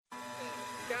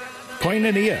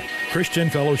Koinonia, Christian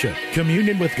fellowship,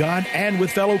 communion with God and with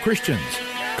fellow Christians.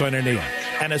 Koinonia,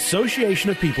 an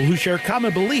association of people who share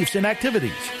common beliefs and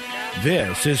activities.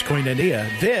 This is Koinonia.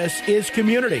 This is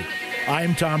community.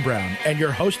 I'm Tom Brown, and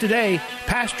your host today,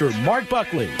 Pastor Mark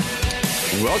Buckley.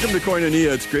 Welcome to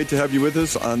Koinonia. It's great to have you with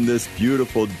us on this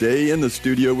beautiful day. In the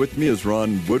studio with me is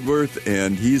Ron Woodworth,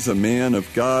 and he's a man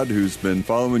of God who's been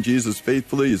following Jesus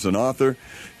faithfully. He's an author.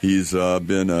 He's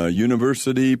been a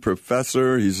university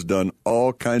professor. He's done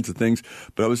all kinds of things.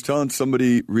 But I was telling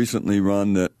somebody recently,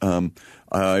 Ron, that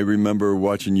I remember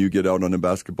watching you get out on a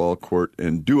basketball court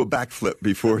and do a backflip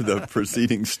before the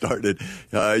proceedings started.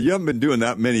 You haven't been doing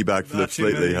that many backflips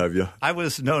lately, have you?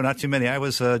 Not too many. I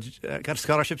got a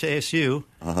scholarship to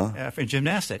ASU for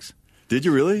gymnastics. Did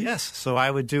you really? Yes. So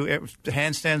I would do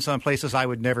handstands on places I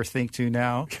would never think to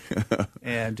now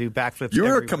and do backflips. You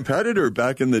were a competitor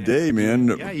back in the day, man.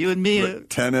 Yeah, you and me.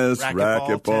 Tennis,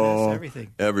 racquetball, tennis,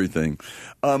 everything.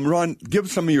 Ron,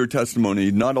 give some of your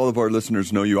testimony. Not all of our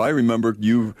listeners know you. I remember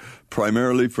you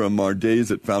primarily from our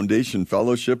days at Foundation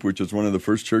Fellowship, which is one of the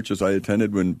first churches I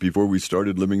attended before we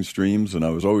started Living Streams, and I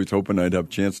was always hoping I'd have a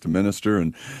chance to minister,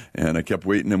 and I kept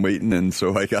waiting, and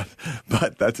so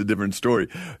but that's a different story.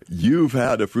 You've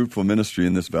had a fruitful ministry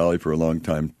in this valley for a long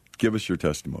time. Give us your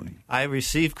testimony. I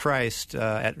received Christ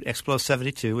at Expo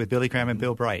 72 with Billy Graham and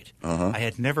Bill Bright. I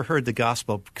had never heard the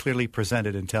gospel clearly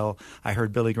presented until I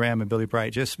heard Billy Graham and Billy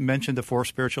Bright just mention the 4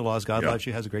 spiritual laws. God loves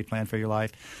you, has a great plan for your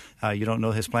life. You don't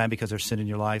know his plan because there's sin in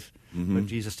your life. But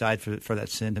Jesus died for that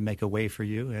sin to make a way for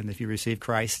you. And if you receive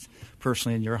Christ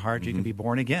personally in your heart, you can be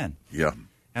born again. Yeah.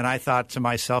 And I thought to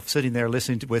myself, sitting there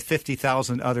listening with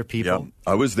 50,000 other people.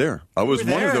 Yeah, I was there. I was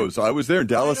one of those. I was there in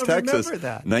Dallas, Texas,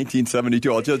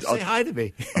 1972. Say hi to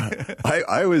me.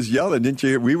 I was yelling, didn't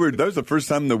you hear? That was the first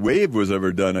time the wave was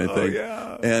ever done, I think.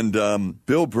 Yeah. And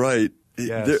Bill Bright.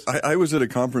 Yes. I was at a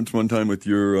conference one time with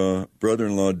your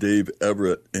brother-in-law, Dave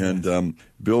Everett, and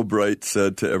Bill Bright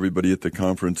said to everybody at the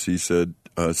conference, he said,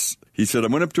 I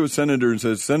went up to a senator and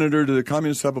said, Senator, do the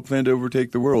communists have a plan to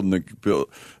overtake the world? And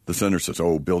the senator says,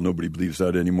 oh, Bill, nobody believes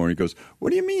that anymore. And he goes, what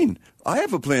do you mean? I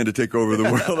have a plan to take over the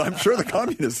world. I'm sure the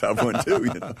communists have one too.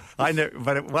 You know?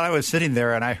 But when I was sitting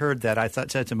there and I heard that, I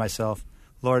said to myself,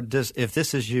 Lord, if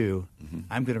this is you,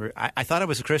 I'm going to. I thought I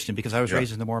was a Christian because I was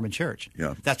raised in the Mormon Church.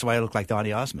 Yeah, that's why I look like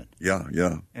Donny Osmond.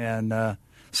 Yeah. And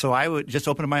so I would just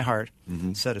open my heart,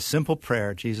 said a simple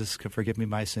prayer: Jesus, forgive me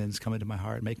my sins, come into my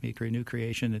heart, make me a new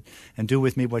creation, and do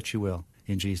with me what you will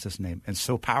in Jesus' name. And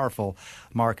so powerful,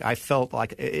 Mark. I felt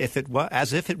like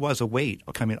as if it was a weight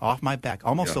coming off my back,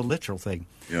 almost a literal thing,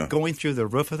 going through the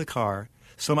roof of the car.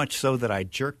 So much so that I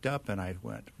jerked up and I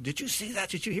went, did you see that?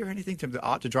 Did you hear anything? To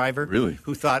the driver, really?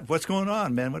 Who thought, what's going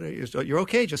on, man? You're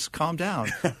okay. Just calm down.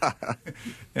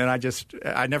 And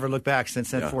I never looked back since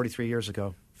then, 43 years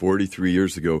ago. 43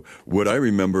 years ago. What I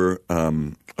remember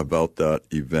about that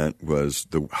event was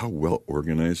how well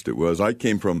organized it was. I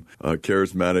came from a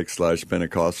charismatic /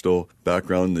 Pentecostal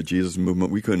background in the Jesus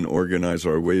movement. We couldn't organize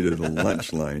our way to the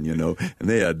lunch line, and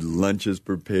they had lunches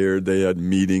prepared. They had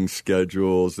meeting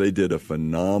schedules. They did a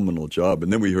phenomenal job.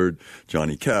 And then we heard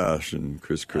Johnny Cash and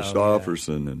Chris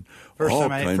Christopherson and First all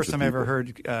kinds of First time people. I ever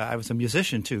heard, I was a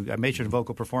musician too. I majored in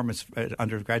vocal performance at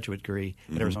undergraduate degree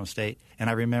at Arizona State. And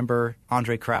I remember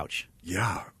Andre Crouch.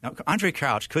 Yeah. Now, Andre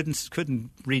Crouch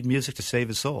couldn't read music to save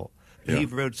his soul. Yeah. He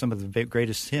wrote some of the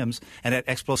greatest hymns. And at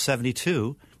Expo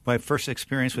 72, my first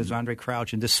experience with Andre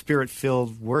Crouch and this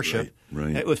spirit-filled worship,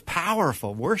 right. It was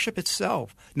powerful. Worship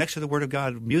itself. Next to the Word of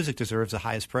God, music deserves the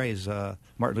highest praise,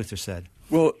 Martin Luther said.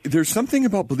 Well, there's something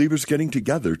about believers getting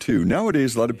together, too.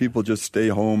 Nowadays, a lot of people just stay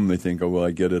home. They think, oh, well,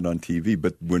 I get it on TV.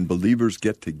 But when believers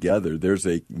get together, there's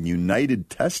a united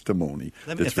testimony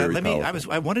that's very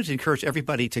powerful. I wanted to encourage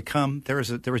everybody to come. There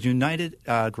was United.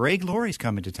 Greg Laurie's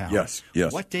coming to town. Yes.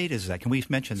 What date is that? Can we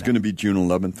mention that? It's going to be June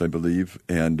 11th, I believe,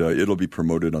 and it'll be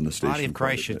promoted on the station. The body of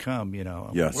Christ should come,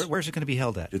 Yes. Where's it going to be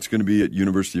held at? It's going to be at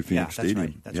University of Phoenix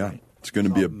Stadium. That's right. It's going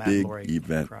to be a big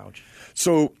event.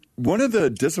 So one of the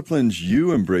disciplines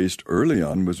you embraced early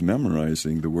on was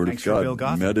memorizing the Word of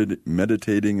God,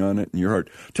 meditating on it in your heart.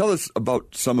 Tell us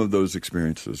about some of those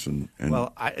experiences.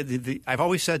 Well, I've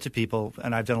always said to people,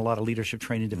 and I've done a lot of leadership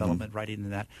training, development, writing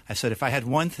and that, I said if I had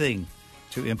one thing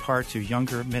to impart to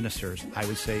younger ministers, I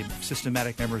would say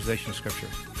systematic memorization of Scripture.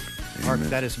 Amen. Mark,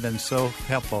 that has been so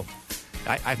helpful.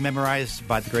 I've memorized,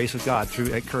 by the grace of God, through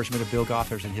encouragement of Bill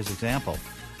Gothers and his example,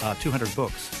 200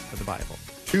 books of the Bible.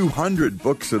 200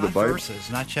 books of the Bible? Not verses,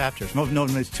 not chapters. No,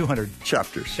 it's 200.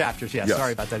 Chapters. Chapters, yes.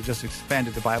 Sorry about that. I just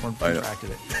expanded the Bible and contracted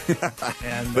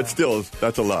it. But still,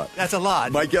 that's a lot. That's a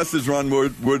lot. My guest is Ron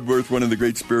Woodworth, one of the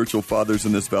great spiritual fathers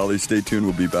in this valley. Stay tuned.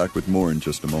 We'll be back with more in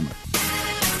just a moment.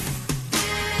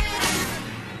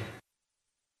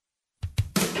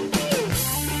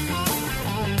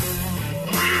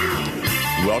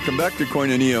 Welcome back to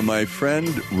Koinonia. My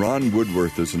friend Ron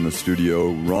Woodworth is in the studio.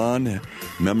 Ron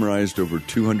memorized over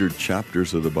 200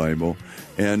 chapters of the Bible.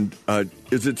 And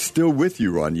is it still with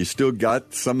you, Ron? You still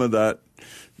got some of that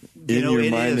in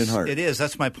your mind and heart? It is.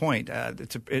 That's my point.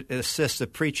 It assists the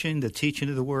preaching, the teaching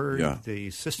of the Word, the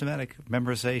systematic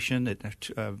memorization. It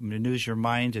renews your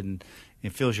mind and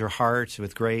it fills your heart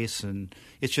with grace, and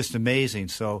it's just amazing.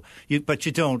 But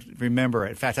you don't remember it.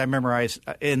 In fact, I memorized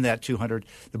in that 200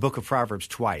 the book of Proverbs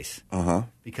twice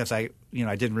because I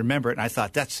didn't remember it, and I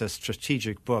thought that's a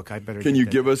strategic book. I better. Can you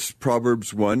give us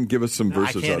Proverbs 1? Give us some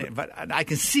verses out of it. But I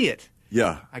can see it.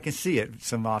 Yeah. I can see it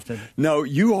some often. Now,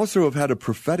 you also have had a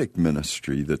prophetic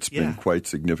ministry that's been quite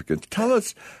significant. Tell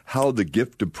us how the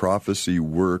gift of prophecy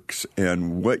works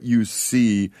and what you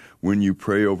see when you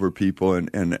pray over people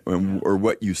or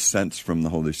what you sense from the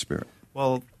Holy Spirit.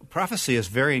 Well, prophecy is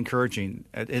very encouraging.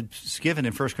 It's given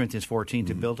in 1 Corinthians 14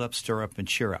 to build up, stir up, and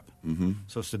cheer up. Mm-hmm.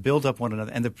 So it's to build up one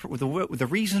another. And the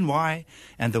reason why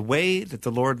and the way that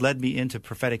the Lord led me into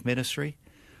prophetic ministry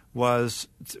was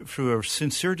through a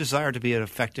sincere desire to be an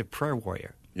effective prayer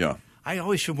warrior. Yeah. I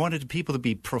always wanted people to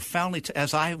be profoundly,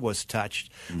 as I was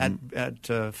touched at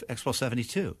Expo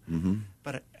 72. Mm-hmm.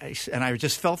 But I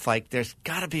just felt like there's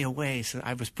got to be a way. So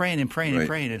I was praying and praying and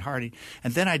praying and hard.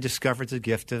 And then I discovered the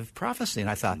gift of prophecy. And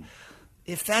I thought,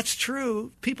 if that's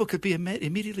true, people could be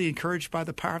immediately encouraged by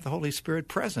the power of the Holy Spirit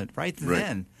present right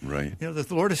then. Right. The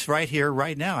Lord is right here,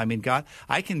 right now. I mean, God,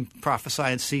 I can prophesy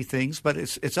and see things, but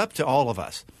it's up to all of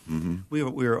us. Mm-hmm.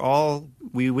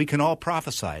 We can all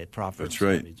prophesy. Proverbs. That's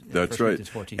right. That's right.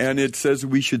 14. And it says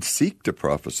we should seek to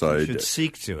prophesy. We should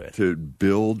seek to it. To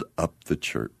build up the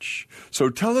church. So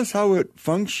tell us how it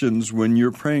functions when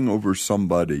you're praying over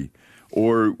somebody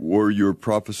or you're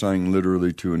prophesying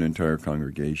literally to an entire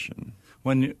congregation.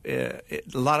 When a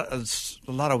lot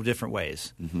of different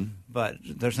ways, but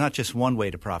there's not just one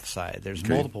way to prophesy. There's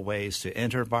multiple ways to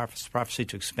enter prophecy,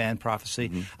 to expand prophecy.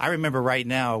 Mm-hmm. I remember right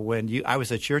now when I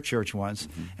was at your church once,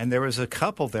 and there was a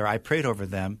couple there. I prayed over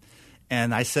them,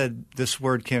 and I said this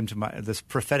word came to this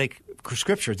prophetic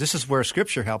scripture. This is where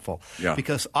scripture helpful,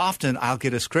 because often I'll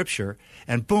get a scripture,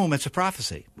 and boom, it's a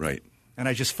prophecy. Right. And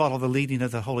I just follow the leading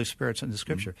of the Holy Spirit in the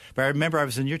Scripture. But I remember I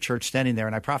was in your church standing there,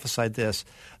 and I prophesied this.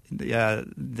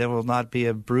 There will not be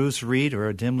a bruised reed or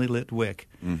a dimly lit wick.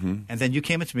 Mm-hmm. And then you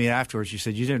came up to me afterwards. You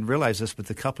said, you didn't realize this, but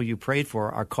the couple you prayed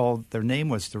for are called, their name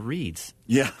was the Reeds.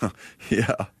 Yeah.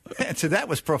 And so that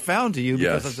was profound to you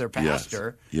because of their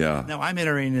pastor. Yes. Yeah. Now I'm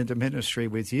entering into ministry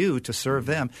with you to serve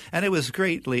them. And it was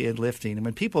greatly enlifting. And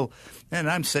when people,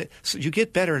 and I'm saying, so you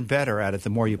get better and better at it the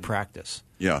more you practice.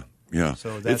 Yeah. Yeah,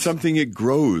 so it's something it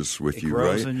grows with you, right? It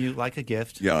grows in you like a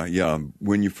gift. Yeah.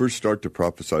 When you first start to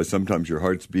prophesy, sometimes your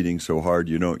heart's beating so hard,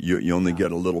 you only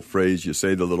get a little phrase, you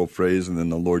say the little phrase, and then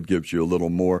the Lord gives you a little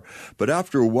more. But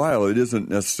after a while, it isn't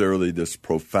necessarily this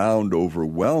profound,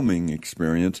 overwhelming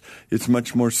experience. It's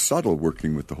much more subtle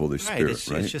working with the Holy Spirit,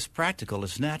 right? It's just practical.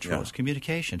 It's natural. Yeah. It's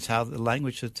communication. It's how the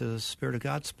language that the Spirit of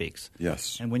God speaks.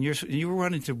 Yes. And when you're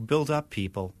wanting to build up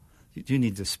people, you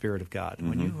need the Spirit of God. Mm-hmm.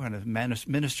 When you want to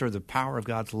minister the power of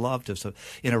God's love to us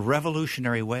in a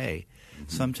revolutionary way,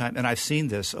 sometimes, and I've seen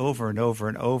this over and over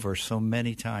and over so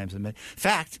many times. In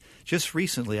fact, just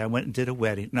recently I went and did a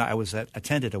wedding. No,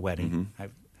 attended a wedding.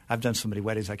 Mm-hmm. I've done so many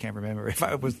weddings I can't remember if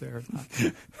I was there or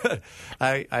not.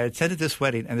 I attended this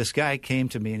wedding, and this guy came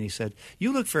to me and he said,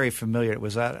 "You look very familiar." It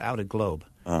was out at Globe.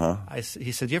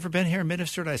 He said, "You ever been here and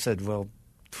ministered?" I said, "Well,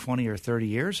 20 or 30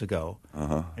 years ago."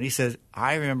 And he said,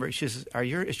 "I remember." She says,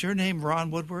 "Is your name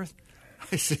Ron Woodworth?"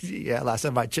 I said, "Yeah, last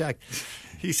time I checked."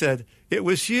 He said, "It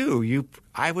was you.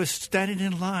 I was standing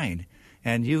in line,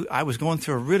 and I was going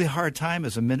through a really hard time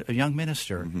as a young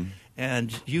minister,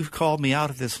 and you called me out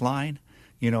of this line.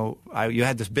 You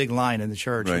had this big line in the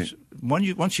church. Right.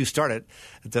 Once you started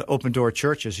at the open door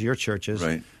churches, your churches,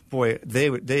 right. Boy,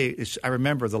 I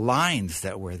remember the lines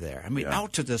that were there. I mean,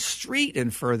 out to the street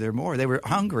and furthermore. They were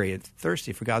hungry and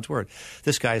thirsty for God's word.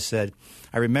 This guy said,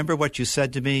 "I remember what you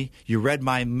said to me. You read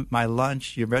my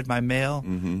lunch. You read my mail.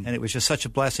 And it was just such a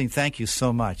blessing. Thank you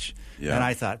so much." Yeah. And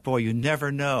I thought, boy, you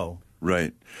never know.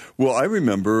 Right. Well, I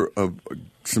remember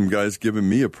some guys giving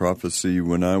me a prophecy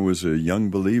when I was a young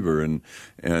believer, and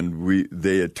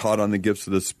they had taught on the gifts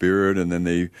of the Spirit, and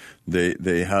then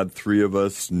they had three of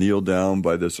us kneel down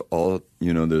by this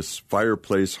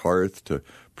fireplace hearth to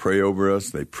pray over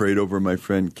us. They prayed over my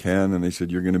friend Ken, and they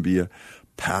said, "You're going to be a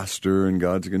pastor and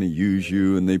God's going to use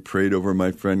you. And they prayed over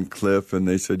my friend Cliff, and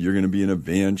they said, you're going to be an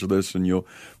evangelist and you'll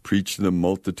preach to the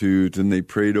multitudes. And they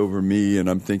prayed over me, and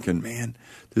I'm thinking, man,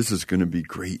 this is going to be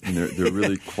great. And they're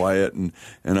really quiet. And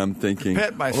I'm thinking,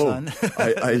 Pet my son.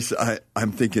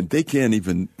 I'm thinking they can't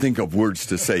even think of words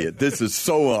to say it. This is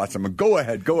so awesome. Go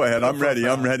ahead. I'm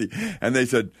ready. And they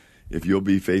said, if you'll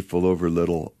be faithful over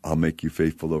little, I'll make you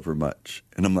faithful over much.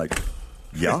 And I'm like,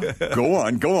 yeah, go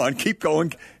on, keep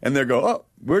going. And they go, oh,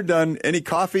 we're done. Any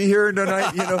coffee here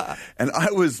tonight? And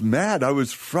I was mad. I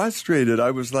was frustrated.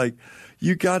 I was like,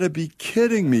 you got to be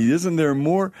kidding me. Isn't there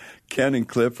more? Ken and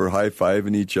Cliff are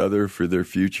high-fiving each other for their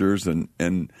futures. And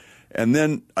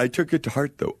then I took it to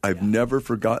heart, though. I've never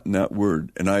forgotten that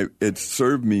word. And it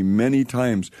served me many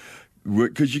times.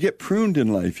 Because you get pruned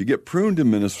in life, you get pruned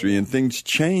in ministry, and things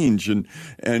change, and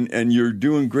you're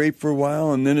doing great for a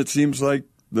while, and then it seems like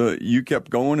you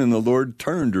kept going and the Lord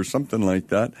turned or something like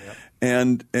that.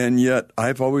 Yep. And yet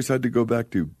I've always had to go back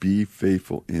to be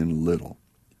faithful in little.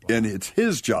 Wow. And it's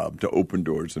His job to open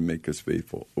doors and make us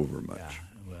faithful over much.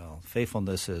 Yeah. Well,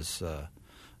 faithfulness is a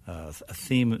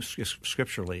theme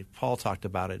scripturally. Paul talked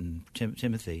about it in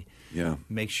Timothy. Yeah.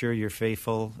 Make sure you're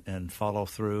faithful and follow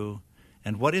through.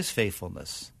 And what is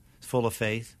faithfulness? It's full of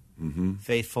faith,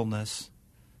 faithfulness.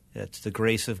 It's the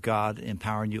grace of God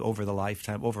empowering you over a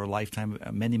lifetime,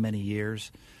 many, many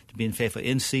years, to being faithful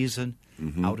in season,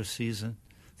 out of season.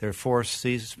 There are 4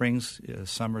 seasons: springs,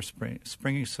 summer,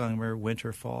 spring, summer,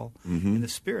 winter, fall. In the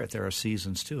Spirit, there are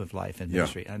seasons too of life and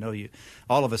ministry. I know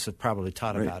all of us have probably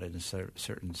taught about it in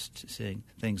certain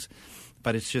things,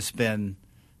 but it's just been.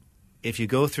 If you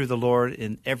go through the Lord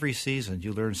in every season,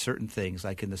 you learn certain things.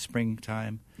 Like in the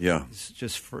springtime, it's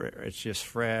just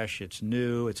fresh, it's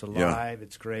new, it's alive,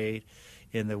 it's great.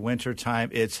 In the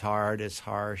wintertime, it's hard, it's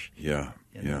harsh.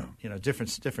 Different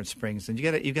springs, and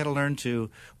you got to learn to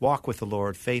walk with the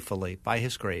Lord faithfully by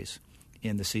His grace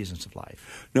in the seasons of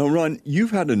life. Now, Ron,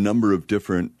 you've had a number of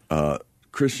different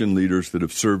Christian leaders that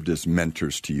have served as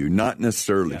mentors to you, not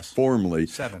necessarily formally,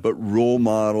 7. but role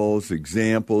models,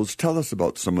 examples. Tell us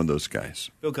about some of those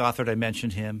guys. Bill Gothard, I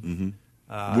mentioned him.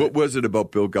 What was it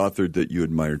about Bill Gothard that you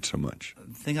admired so much?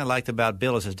 The thing I liked about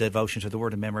Bill is his devotion to the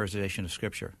Word and memorization of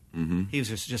Scripture. He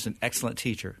was just an excellent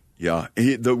teacher. Yeah,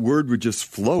 the Word would just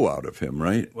flow out of him,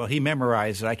 right? Well, he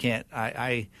memorized it.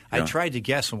 I tried to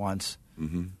guess once.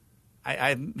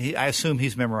 I assume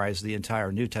he's memorized the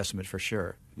entire New Testament for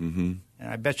sure. And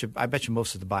I bet you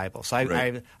most of the Bible. So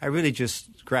I really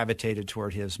just gravitated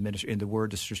toward his ministry in the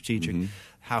Word, the strategic,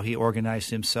 how he organized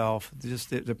himself, just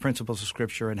the principles of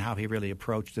Scripture, and how he really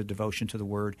approached the devotion to the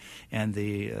Word and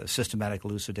the systematic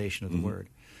elucidation of the Word.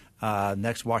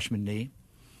 Next, Watchman Nee.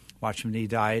 Watchman Nee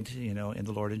died, in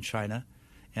the Lord in China,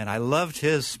 and I loved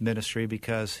his ministry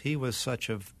because he was such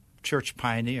a church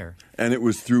pioneer. And it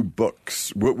was through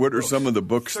books. What are some of the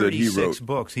books that he wrote? 36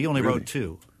 books. He only wrote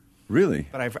 2. Really?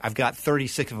 But I've got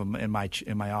 36 of them in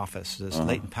my office. This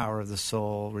Latent Power of the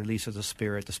Soul, Release of the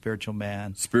Spirit, The Spiritual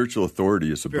Man. Spiritual Authority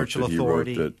is a book that he wrote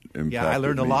that impacted me. Yeah, I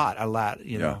learned a lot,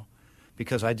 know,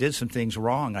 because I did some things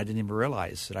wrong. I didn't even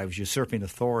realize that I was usurping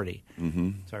authority.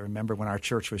 So I remember when our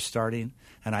church was starting,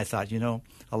 and I thought, a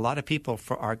lot of people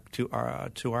to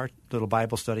our little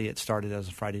Bible study, it started as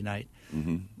a Friday night,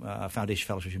 Foundation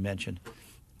Fellowship you mentioned,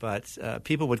 but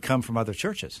people would come from other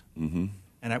churches.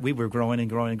 And we were growing and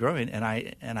growing and growing, and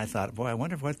I thought, boy, I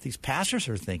wonder what these pastors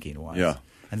are thinking once. Yeah.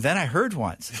 And then I heard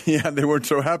once. Yeah, they weren't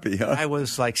so happy, huh? I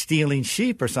was like stealing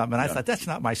sheep or something, and I thought, that's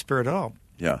not my spirit at all.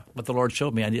 Yeah. But the Lord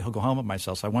showed me I need to go home with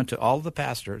myself. So I went to all the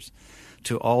pastors,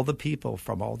 to all the people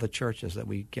from all the churches that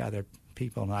we gathered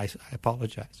people, and I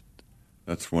apologized.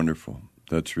 That's wonderful.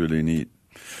 That's really neat.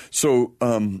 So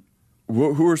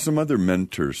who are some other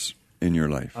mentors in your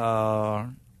life?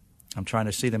 I'm trying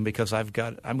to see them because I'm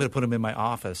going to put them in my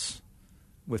office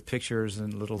with pictures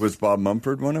and little. Was Bob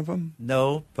Mumford one of them?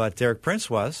 No, but Derek Prince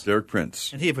was. Derek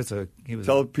Prince. And he was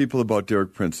Tell people about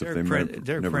Derek Prince if they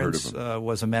never heard of him.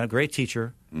 Was a great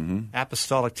teacher,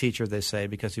 apostolic teacher, they say,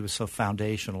 because he was so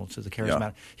foundational to the charismatic.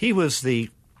 Yeah. He was the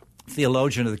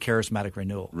theologian of the charismatic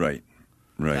renewal. Right.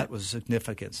 That was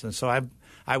significance. And so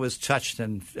I was touched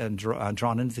and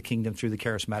drawn into the kingdom through the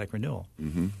charismatic renewal.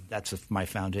 That's my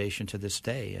foundation to this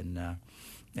day.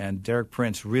 And Derek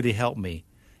Prince really helped me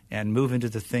and move into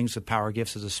the things of power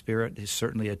gifts of the Spirit. Is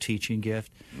certainly a teaching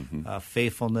gift,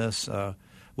 faithfulness.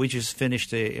 We just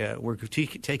finished we're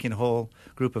taking a whole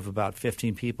group of about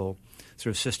 15 people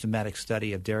through a systematic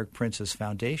study of Derek Prince's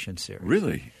Foundation series.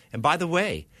 Really? And by the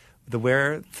way,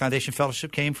 where Foundation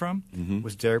Fellowship came from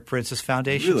was Derek Prince's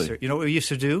Foundation Really? Series. You know what we used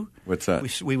to do? What's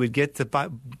that? We would get the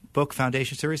book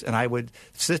Foundation Series, and I would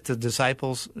sit the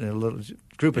disciples in a little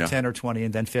group of 10 or 20,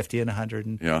 and then 50 and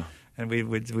 100. And we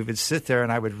would sit there,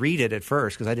 and I would read it at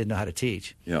first because I didn't know how to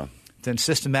teach. Yeah. Then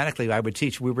systematically I would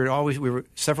teach. We were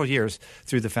several years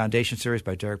through the Foundation Series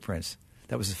by Derek Prince.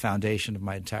 That was the foundation of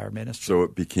my entire ministry. So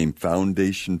it became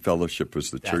Foundation Fellowship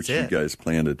was the church you guys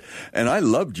planted. And I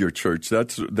loved your church.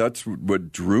 That's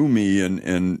what drew me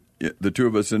and the two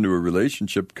of us into a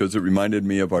relationship, because it reminded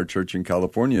me of our church in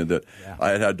California that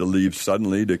I had to leave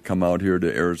suddenly to come out here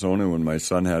to Arizona when my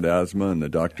son had asthma, and the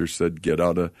doctor said, get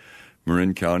out of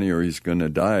Marin County or he's going to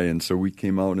die. And so we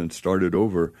came out and started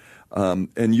over.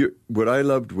 What I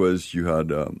loved was you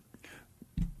had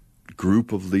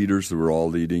group of leaders that were all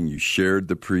leading. You shared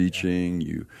the preaching.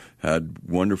 You had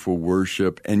wonderful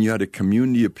worship. And you had a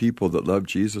community of people that loved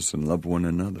Jesus and loved one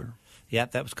another. Yeah,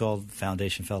 that was called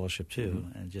Foundation Fellowship, too,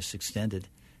 and just extended.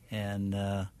 And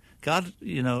God,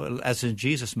 as in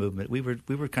Jesus movement, we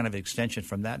were kind of an extension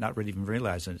from that, not really even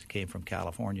realizing it came from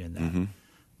California and that.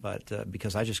 But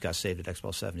because I just got saved at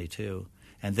Expo 72.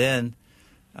 And then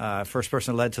first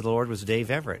person led to the Lord was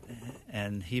Dave Everett,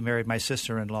 and he married my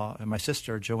sister-in-law, my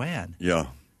sister Joanne. Yeah.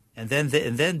 And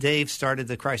then Dave started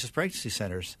the crisis pregnancy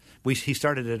centers. He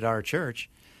started at our church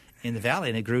in the valley,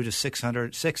 and it grew to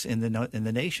 606 in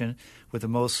the nation, with the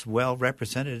most well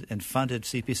represented and funded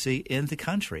CPC in the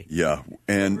country. Yeah,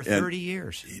 and over 30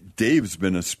 years. Dave's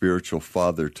been a spiritual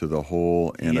father to the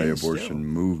whole anti-abortion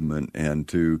movement and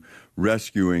to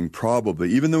rescuing, probably,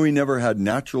 even though he never had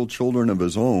natural children of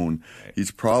his own,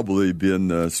 he's probably been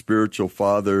the spiritual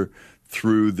father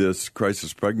through this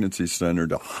crisis pregnancy center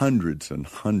to hundreds and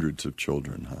hundreds of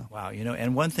children. Huh? Wow,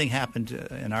 and one thing happened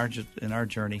in our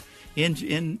journey,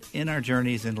 in our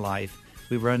journeys in life,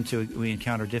 we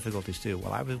encounter difficulties too.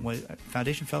 Well,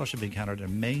 Foundation Fellowship encountered a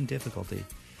main difficulty,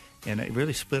 and it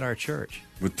really split our church.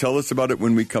 Well, tell us about it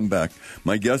when we come back.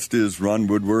 My guest is Ron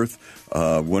Woodworth,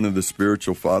 one of the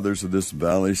spiritual fathers of this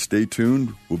valley. Stay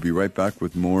tuned. We'll be right back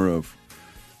with more of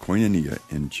Koinonia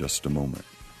in just a moment.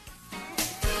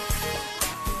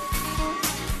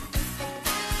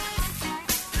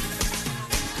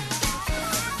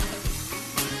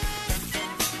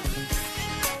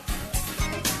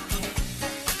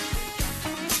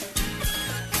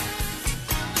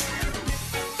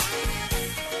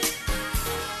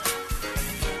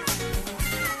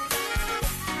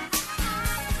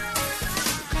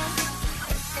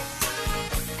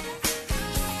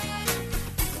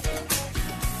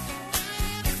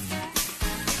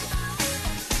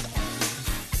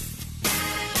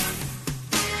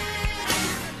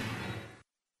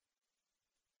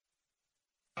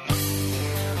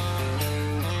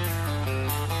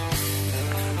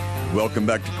 Welcome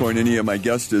back to Koinonia. My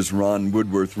guest is Ron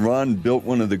Woodworth. Ron built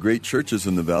one of the great churches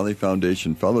in the Valley,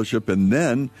 Foundation Fellowship, and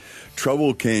then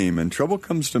trouble came, and trouble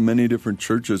comes to many different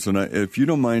churches. And if you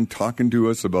don't mind talking to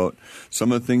us about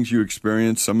some of the things you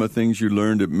experienced, some of the things you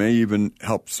learned, it may even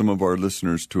help some of our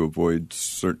listeners to avoid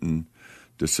certain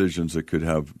decisions that could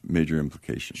have major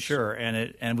implications. Sure,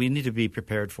 and we need to be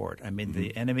prepared for it. I mean,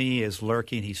 the enemy is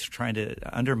lurking. He's trying to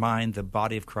undermine the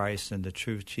body of Christ and the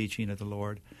true teaching of the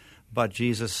Lord. But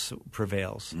Jesus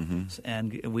prevails.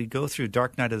 And we go through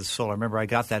dark night of the soul. I remember I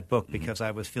got that book because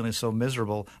I was feeling so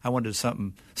miserable. I wanted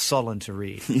something sullen to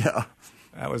read. Yeah.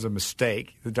 That was a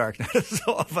mistake, The Dark Night of the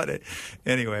Soul. But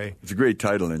anyway. It's a great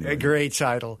title anyway. A great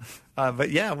title. But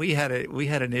yeah, we had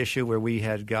an issue where we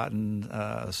had gotten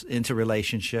into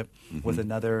relationship with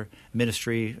another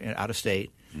ministry out of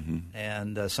state.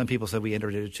 And some people said we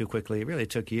entered it too quickly. It really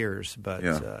took years. But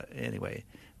anyway.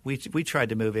 We tried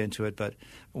to move into it, but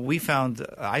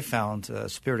I found a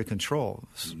spirit of control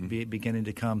beginning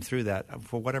to come through that.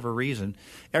 For whatever reason,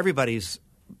 everybody's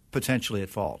potentially at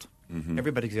fault.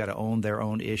 Everybody's got to own their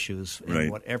own issues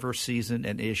in whatever season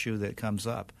and issue that comes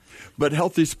up. But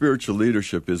healthy spiritual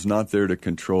leadership is not there to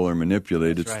control or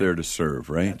manipulate. It's there to serve,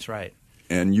 right? That's right.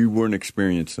 And you weren't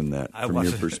experiencing that from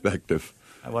your perspective.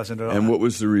 I wasn't at all. And what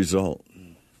was the result?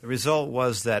 The result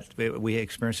was that we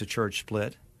experienced a church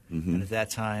split. And at that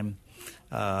time,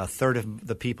 a third of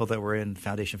the people that were in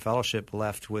Foundation Fellowship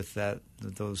left with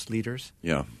those leaders.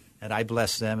 Yeah. And I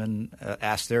blessed them and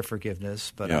asked their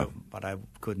forgiveness, but I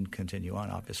couldn't continue on,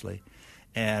 obviously.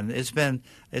 And it's been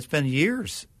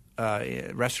years.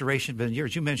 Restoration has been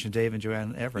years. You mentioned Dave and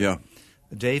Joanne Everett. Yeah.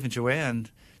 Dave and Joanne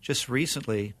just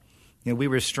recently, we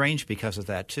were estranged because of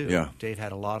that too. Yeah. Dave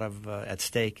had a lot of at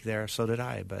stake there. So did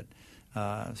I, but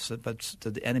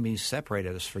the enemy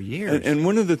separated us for years. And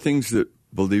one of the things that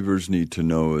believers need to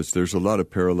know is there's a lot of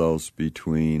parallels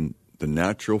between the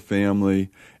natural family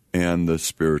and the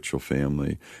spiritual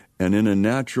family. And in a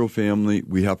natural family,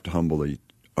 we have to humble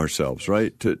ourselves,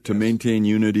 right? To maintain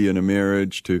unity in a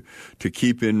marriage, to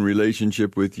keep in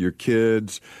relationship with your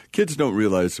kids. Kids don't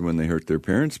realize when they hurt their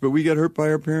parents, but we get hurt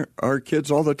by our kids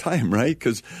all the time, right?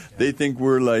 Because they think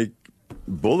we're like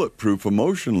bulletproof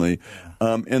emotionally.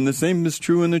 And the same is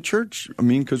true in the church. I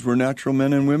mean, because we're natural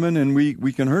men and women, and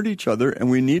we can hurt each other, and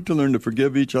we need to learn to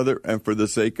forgive each other, and for the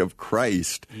sake of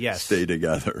Christ, stay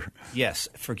together. Yes,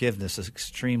 forgiveness is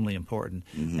extremely important.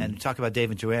 And talk about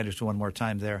Dave and Joanne just one more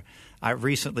time there. I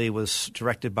recently was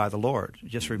directed by the Lord,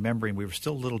 just remembering we were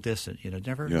still a little distant,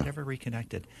 never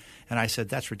reconnected. And I said,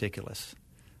 that's ridiculous.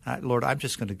 Lord, I'm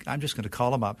just going to call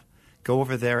them up, go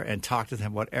over there and talk to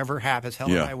them. Whatever happens,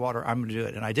 hell or high water, I'm going to do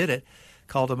it. And I did it.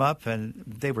 Called them up, and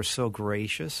they were so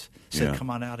gracious. Said, come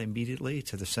on out immediately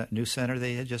to the new center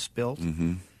they had just built.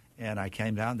 And I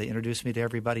came down. They introduced me to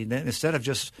everybody. And then instead of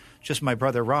just my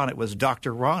brother Ron, it was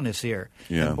Dr. Ron is here.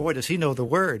 And boy, does he know the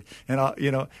word. And,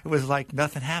 it was like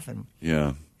nothing happened.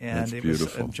 Yeah, and that's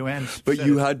beautiful. Joanne but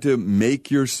you had to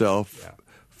make yourself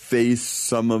face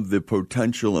some of the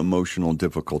potential emotional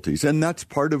difficulties. And that's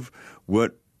part of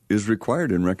what is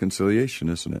required in reconciliation,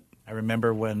 isn't it? I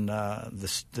remember when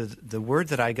the word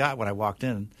that I got when I walked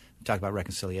in, talk about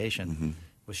reconciliation,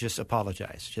 was just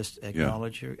apologize. Just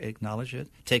acknowledge it.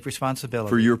 Take responsibility.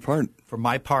 For your part. For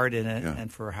my part in it, and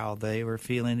for how they were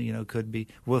feeling, could be,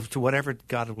 to whatever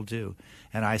God will do.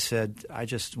 And I said, I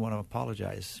just want to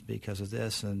apologize because of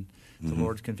this, and the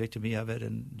Lord convicted me of it,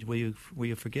 and will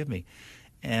you forgive me?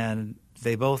 And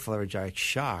they both were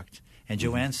shocked. And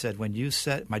Joanne said, when you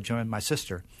said, my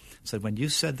sister said, when you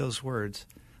said those words,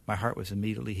 my heart was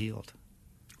immediately healed.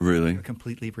 Really?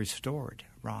 Completely restored,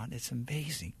 Ron. It's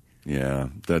amazing. Yeah,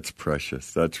 that's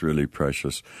precious. That's really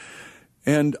precious.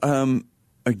 And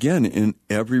again, in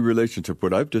every relationship,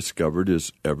 what I've discovered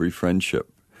is every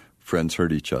friendship, friends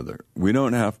hurt each other. We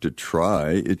don't have to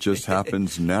try. It just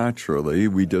happens naturally.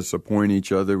 We disappoint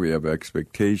each other. We have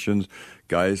expectations.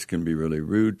 Guys can be really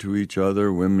rude to each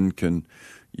other. Women can,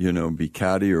 be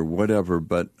catty or whatever.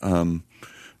 But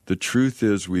the truth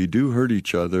is we do hurt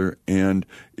each other, and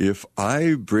if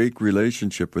I break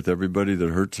relationship with everybody that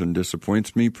hurts and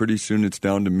disappoints me, pretty soon it's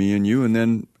down to me and you, and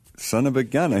then, son of a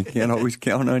gun, I can't always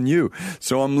count on you.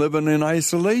 So I'm living in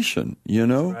isolation,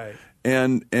 Right.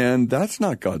 And that's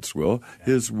not God's will.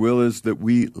 His will is that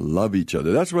we love each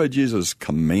other. That's why Jesus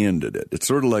commanded it. It's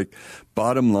sort of like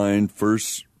bottom line,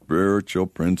 first spiritual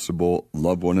principle,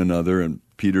 love one another, and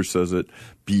Peter says it,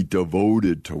 be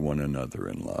devoted to one another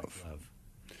in love.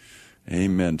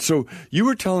 Amen. So you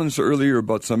were telling us earlier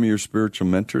about some of your spiritual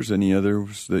mentors. Any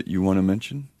others that you want to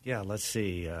mention? Yeah, let's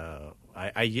see.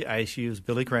 I use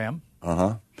Billy Graham.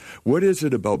 What is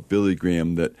it about Billy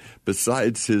Graham that,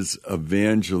 besides his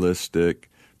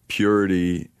evangelistic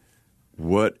purity,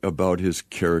 what about his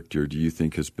character do you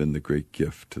think has been the great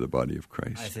gift to the body of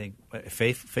Christ? I think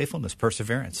faithfulness,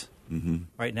 perseverance.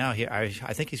 Right now, I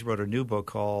think he's wrote a new book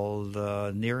called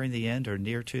Nearing the End or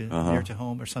Near to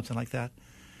Home or something like that.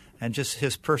 And just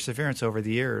his perseverance over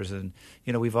the years. And,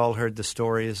 we've all heard the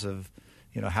stories of,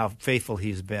 how faithful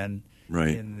he's been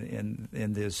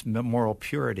in this moral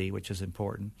purity, which is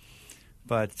important.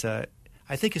 But I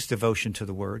think his devotion to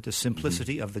the Word, the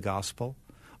simplicity of the gospel,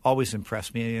 always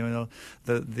impressed me.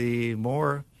 The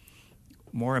more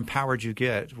empowered you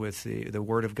get with the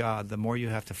Word of God, the more you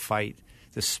have to fight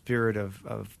the spirit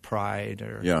of pride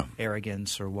or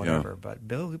arrogance or whatever. But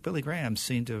Billy Graham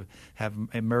seemed to have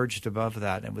emerged above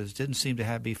that and didn't seem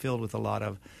to be filled with a lot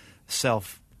of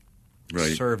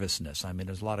self-serviceness. I mean,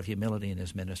 there's a lot of humility in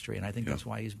his ministry, and I think that's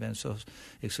why he's been so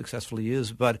successfully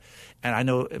used. And I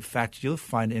know, in fact, you'll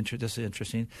find this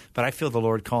interesting, but I feel the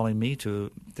Lord calling me to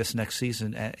this next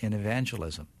season in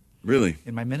evangelism. Really?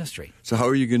 In my ministry. So how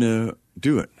are you going to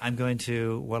do it? I'm going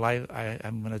to,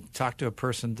 I'm going to talk to a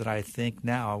person that I think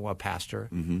now, a pastor,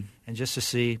 and just to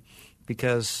see,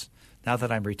 because now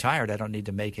that I'm retired, I don't need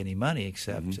to make any money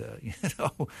except,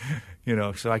 so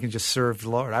I can just serve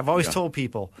the Lord. I've always told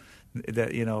people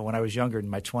that, when I was younger, in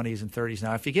my 20s and 30s,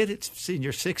 now if you get it in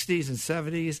your 60s and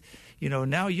 70s,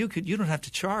 now you don't have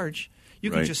to charge. You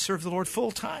can just serve the Lord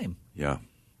full time. Yeah.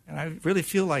 And I really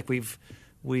feel like we've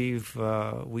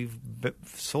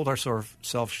sold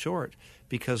ourselves short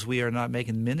because we are not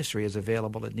making ministry as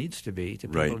available as it needs to be to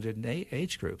people in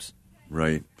age groups.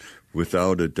 Right,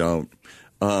 without a doubt.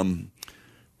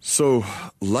 So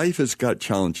life has got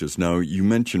challenges. Now, you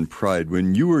mentioned pride.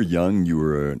 When you were young, you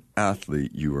were an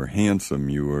athlete. You were handsome.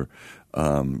 You were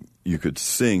you could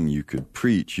sing. You could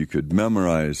preach. You could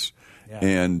memorize.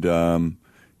 And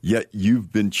yet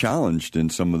you've been challenged in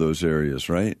some of those areas,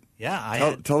 right?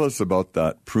 Yeah. Tell us about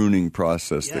that pruning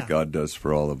process that God does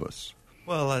for all of us.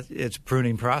 Well, it's a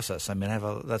pruning process. I mean,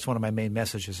 that's one of my main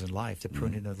messages in life, the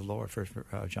pruning of the Lord, for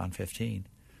John 15.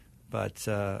 But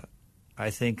I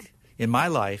think in my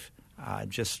life,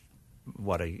 just,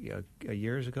 a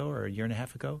year and a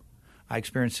half ago, I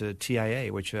experienced a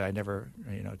TIA, which I never,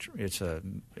 it's a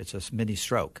mini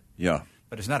stroke. Yeah.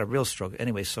 But it's not a real stroke.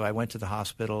 Anyway, so I went to the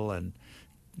hospital and,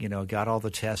 got all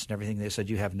the tests and everything. They said,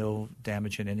 you have no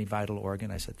damage in any vital organ.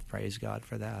 I said, praise God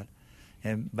for that.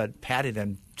 But Patty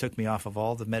then took me off of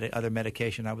all the other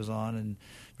medication I was on and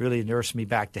really nursed me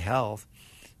back to health.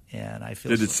 And I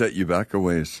feel. Did it set you back a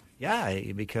ways? Yeah,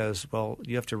 because,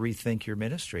 you have to rethink your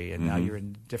ministry, and now you're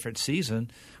in a different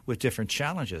season with different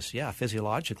challenges. Yeah,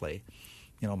 physiologically,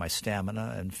 my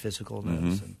stamina and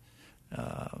physicalness.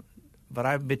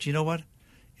 But you know what?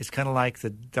 It's kind of like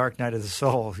the dark night of the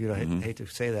soul. I hate to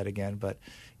say that again, but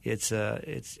it's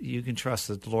you can trust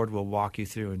that the Lord will walk you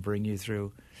through and bring you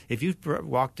through. If you've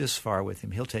walked this far with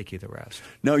Him, He'll take you the rest.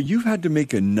 Now, you've had to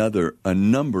make a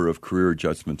number of career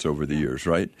adjustments over the years,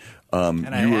 right? And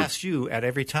I asked you at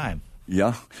every time.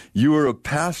 Yeah. You were a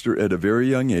pastor at a very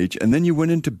young age, and then you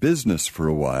went into business for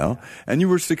a while, and you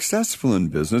were successful in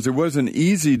business. It wasn't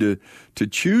easy to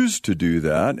choose to do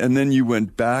that, and then you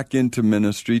went back into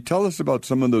ministry. Tell us about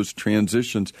some of those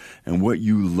transitions and what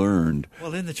you learned.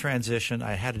 Well, in the transition,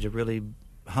 I had to really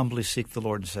humbly seek the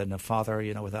Lord and said, "Now, Father,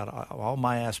 without all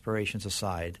my aspirations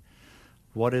aside,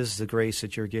 what is the grace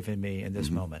that you're giving me in this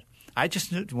moment? I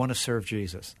just want to serve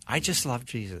Jesus. I just love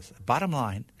Jesus. Bottom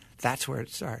line, that's where it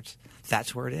starts.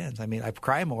 That's where it ends. I mean, I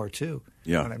cry more, too,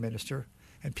 when I minister.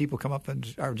 And people come up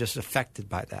and are just affected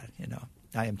by that,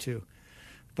 I am, too.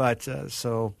 But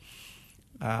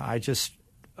I just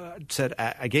said,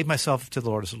 I gave myself to the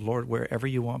Lord. I said, Lord, wherever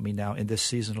you want me now in this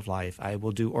season of life, I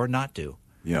will do or not do.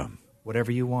 Yeah.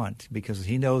 Whatever you want, because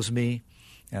He knows me,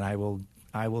 and I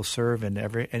will serve in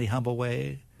any humble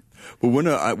way. Well,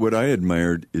 what I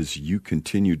admired is you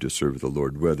continued to serve the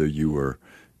Lord, whether you were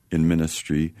in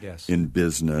ministry, in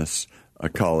business, a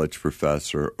college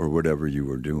professor, or whatever you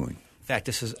were doing. In fact,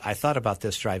 I thought about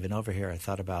this driving over here. I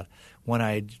thought about when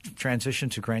I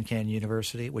transitioned to Grand Canyon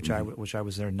University, which I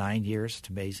was there 9 years. It's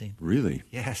amazing. Really?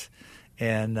 Yes.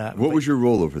 And what was your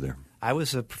role over there? I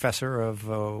was a professor of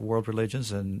world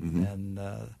religions and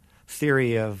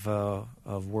theory of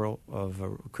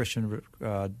Christian.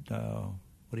 What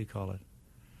do you call it?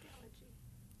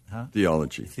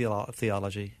 Theology.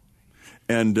 Theology.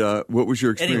 And what was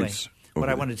your experience? Anyway, what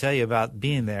I want to tell you about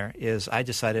being there is I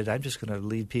decided I'm just going to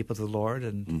lead people to the Lord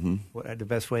and the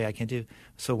best way I can do.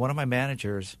 So one of my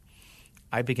managers,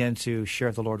 I began to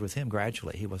share the Lord with him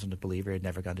gradually. He wasn't a believer. He had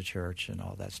never gone to church and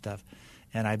all that stuff.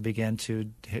 And I began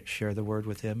to share the word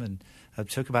with him. And it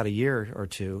took about a year or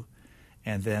two.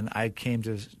 And then I came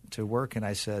to work and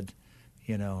I said,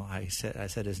 I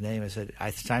said his name. I said,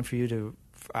 it's time for you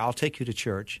I'll take you to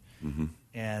church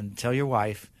and tell your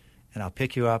wife, and I'll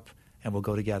pick you up and we'll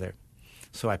go together.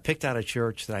 So I picked out a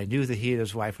church that I knew that he and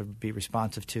his wife would be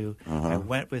responsive to. I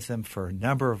went with them for a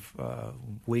number of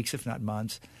weeks, if not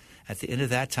months. At the end of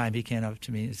that time, he came up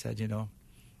to me and said,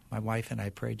 my wife and I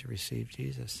prayed to receive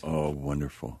Jesus. Oh,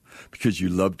 wonderful. Because you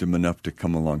loved him enough to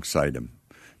come alongside him.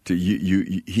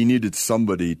 He needed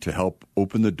somebody to help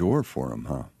open the door for him,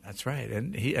 huh? That's right.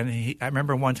 And I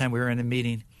remember one time we were in a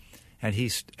meeting, and he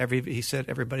said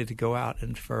everybody to go out,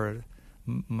 and for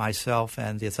myself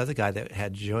and this other guy that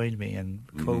had joined me and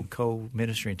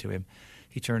co-ministering to him,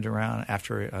 he turned around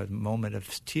after a moment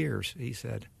of tears. He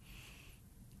said,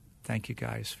 "Thank you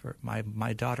guys for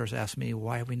my daughters asked me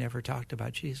why we never talked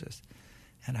about Jesus,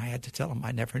 and I had to tell them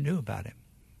I never knew about him."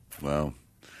 Wow,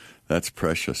 that's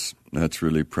precious. That's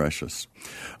really precious.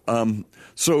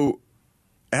 So,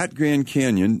 at Grand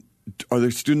Canyon, are the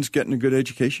students getting a good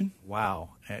education? Wow,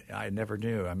 I never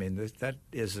knew. I mean, that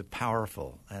is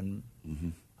powerful, and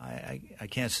I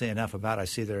can't say enough about it. I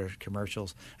see their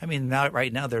commercials. I mean,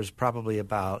 right now there's probably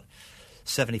about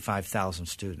 75,000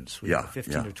 students. We had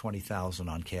 15 or 20,000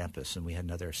 on campus, and we had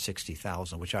another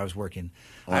 60,000, which I was working.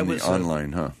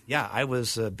 Online, huh? Yeah, I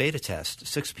was a beta test,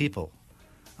 6 people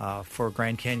for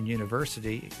Grand Canyon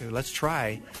University. Let's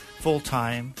try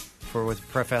full-time with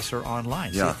professor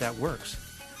online, see if that works.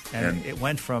 And it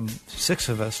went from 6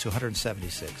 of us to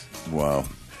 176. Wow.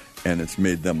 And it's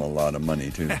made them a lot of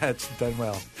money, too. It's done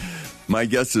well. My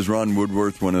guest is Ron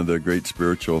Woodworth, one of the great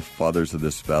spiritual fathers of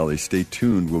this valley. Stay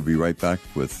tuned. We'll be right back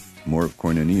with more of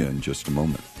Koinonia in just a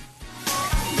moment.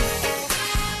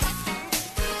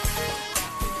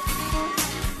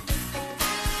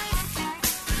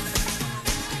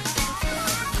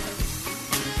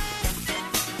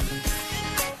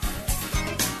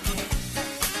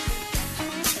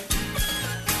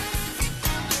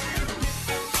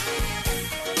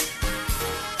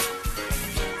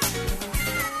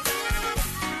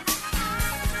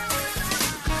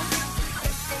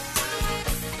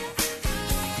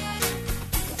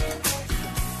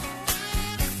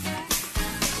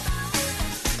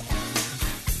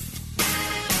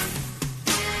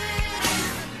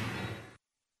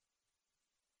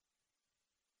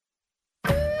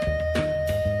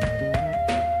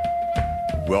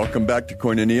 Welcome back to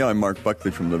Koinonia. I'm Mark Buckley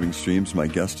from Living Streams. My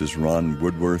guest is Ron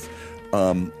Woodworth.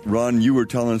 Ron, you were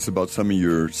telling us about some of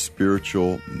your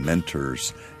spiritual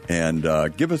mentors, and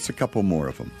give us a couple more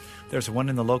of them. There's one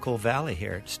in the local valley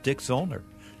here. It's Dick Zollner.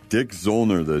 Dick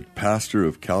Zollner, the pastor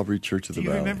of Calvary Church of the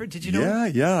Valley. Do you remember? Did you know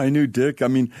him? Yeah, I knew Dick. I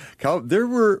mean,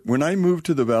 when I moved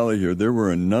to the Valley here, there were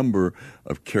a number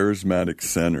of charismatic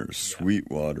centers,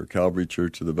 Sweetwater, Calvary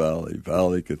Church of the Valley,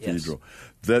 Valley Cathedral,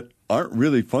 that aren't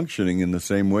really functioning in the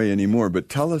same way anymore. But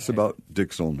tell us about Dick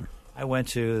Zollner. I went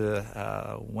to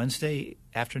the Wednesday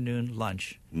afternoon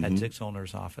lunch at Dick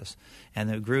Zollner's office,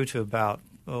 and it grew to about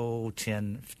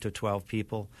 10 to 12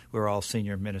 people. We were all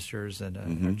senior ministers in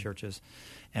our churches.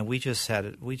 And we just had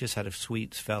a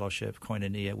sweet fellowship,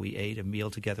 Koinonia. We ate a meal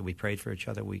together. We prayed for each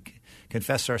other. We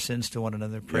confessed our sins to one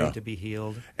another, prayed to be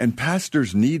healed. And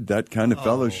pastors need that kind of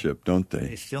fellowship, don't they?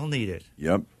 They still need it.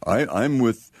 Yep. I'm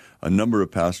with a number of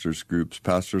pastors groups,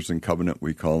 Pastors in Covenant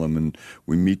we call them, and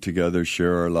we meet together,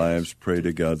 share our lives, pray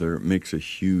together. It makes a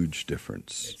huge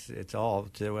difference. It's all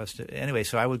to us. Anyway,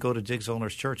 so I would go to Dick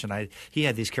Zollner's church, and he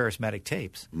had these charismatic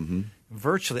tapes.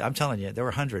 Virtually, I'm telling you, there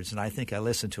were hundreds, and I think I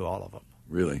listened to all of them.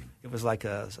 Really? It was like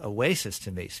a oasis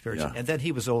to me spiritually. Yeah. And then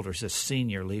he was older. He's a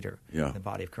senior leader in the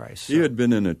body of Christ. So. He had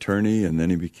been an attorney, and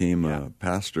then he became a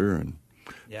pastor and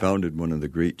founded one of the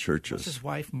great churches. Was his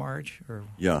wife Marge?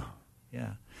 Yeah.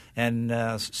 Yeah.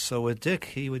 And so with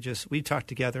Dick, we'd talk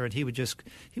together, and he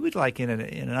would like in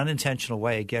an unintentional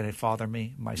way, again, father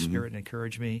me, my spirit, and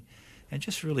encourage me, and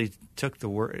just really took the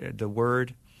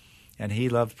word, and he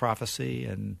loved prophecy,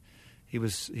 and he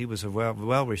was a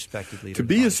well-respected leader. To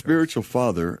be a spiritual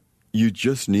father, you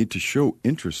just need to show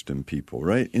interest in people,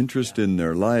 right? Interest in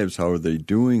their lives. How are they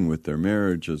doing with their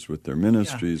marriages, with their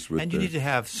ministries, with and their you need to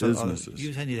have businesses?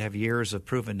 You need to have years of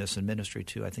provenness in ministry,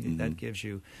 too. I think that gives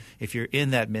you, if you're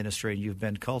in that ministry and you've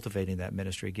been cultivating that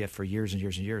ministry gift for years and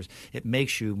years and years, it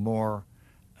makes you more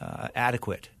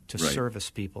adequate to service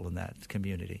people in that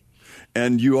community.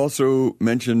 And you also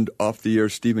mentioned off the air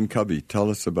Stephen Covey.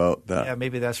 Tell us about that. Yeah,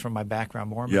 maybe that's from my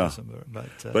background, Mormonism.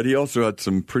 Yeah. But he also had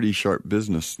some pretty sharp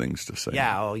business things to say.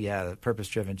 Yeah, the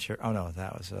purpose-driven church. Oh, no,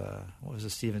 that was, what was the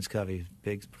Stephen Covey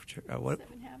big what?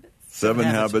 Seven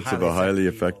Habits of a Highly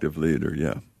Effective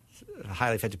Leader,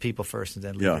 Highly effective people first, and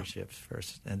then leadership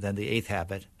first, and then the eighth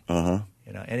habit.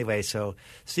 Anyway, so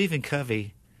Stephen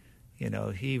Covey,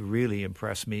 he really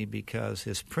impressed me because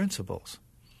his principles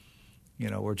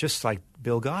were just like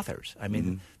Bill Gothard's. I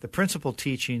mean, the principle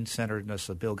teaching centeredness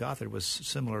of Bill Gothard was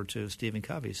similar to Stephen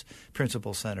Covey's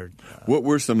principle centered. What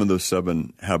were some of those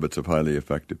 7 habits of highly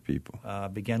effective people?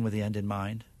 Begin with the end in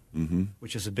mind,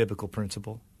 which is a biblical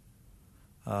principle.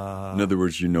 In other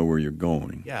words, you know where you're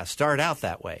going. Yeah, start out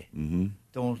that way.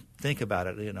 Don't think about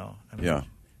it,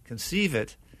 conceive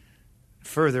it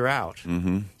further out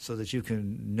so that you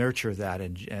can nurture that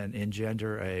and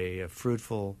engender a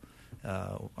fruitful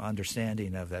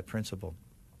understanding of that principle.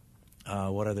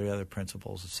 What are the other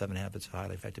principles of 7 Habits of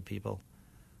Highly Effective People?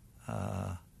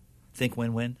 Think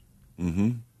win-win,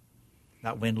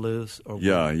 not win-lose.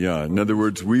 In other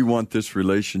words, we want this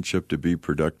relationship to be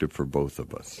productive for both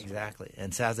of us. Exactly.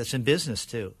 And so that's in business,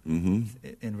 too,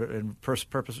 in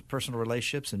personal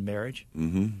relationships and marriage.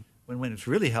 Win-win. It's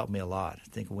really helped me a lot. I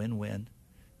think win-win.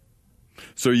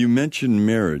 So you mentioned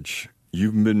marriage.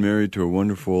 You've been married to a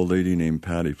wonderful old lady named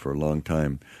Patty for a long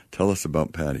time. Tell us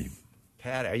about Patty.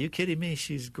 Patty, are you kidding me?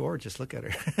 She's gorgeous. Look at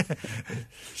her.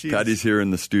 Patty's here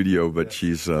in the studio, but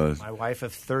she's... my wife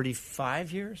of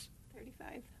 35 years?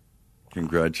 35.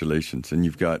 Congratulations. And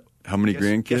you've got how many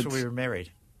grandkids? Guess where we were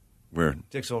married? Where?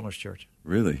 Dick Zollner's church.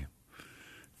 Really?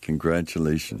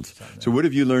 Congratulations. So what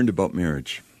have you learned about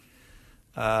marriage?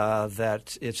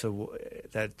 That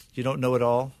you don't know it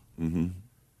all.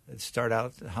 Start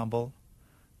out humble.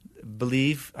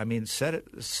 Believe. I mean,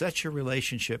 set your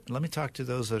relationship. Let me talk to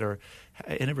those that are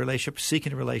in a relationship,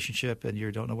 seeking a relationship, and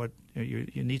you don't know what you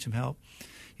need some help.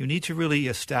 You need to really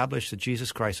establish that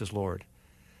Jesus Christ is Lord,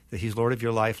 that He's Lord of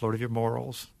your life, Lord of your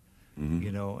morals. And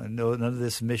none of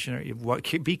this missionary.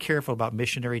 Be careful about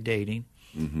missionary dating.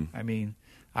 I mean,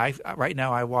 right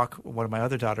now I walk one of my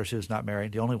other daughters who's not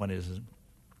married. The only one isn't,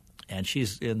 and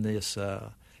she's in this.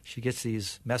 She gets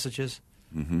these messages.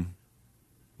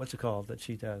 What's it called that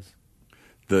she does?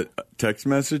 The text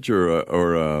message or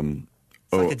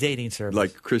like a dating service.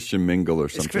 Like Christian Mingle or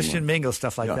something. It's Christian Mingle,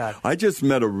 stuff like that. I just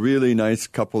met a really nice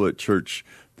couple at church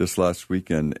this last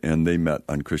weekend, and they met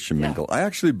on Christian Mingle. I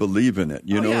actually believe in it.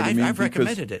 You know what I mean? I've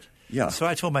recommended it. Yeah. So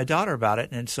I told my daughter about it,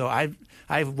 and so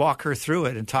I walk her through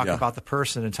it and talk about the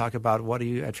person and talk about what are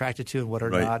you attracted to and what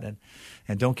are not,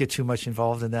 and don't get too much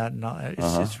involved in that. And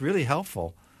it's really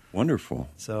helpful. Wonderful.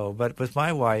 So, but with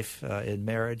my wife in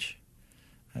marriage,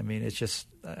 I mean, it's just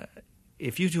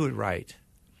if you do it right.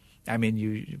 I mean,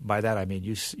 you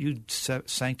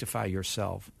sanctify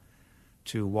yourself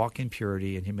to walk in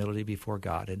purity and humility before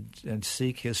God and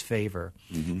seek His favor.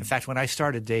 Mm-hmm. In fact, when I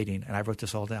started dating, and I wrote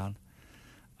this all down,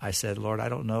 I said, Lord, I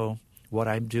don't know what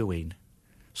I'm doing,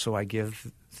 so I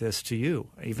give this to you.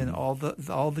 Even all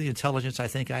the intelligence I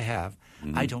think I have,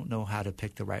 I don't know how to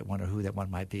pick the right one or who that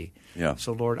one might be. Yeah.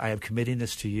 So, Lord, I am committing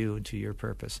this to you and to your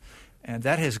purpose. And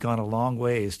that has gone a long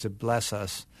ways to bless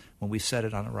us when we set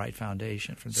it on the right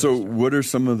foundation. So what are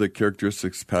some of the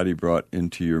characteristics Patty brought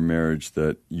into your marriage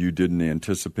that you didn't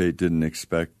anticipate, didn't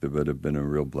expect, that would have been a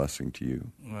real blessing to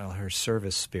you? Well, her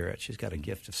service spirit. She's got a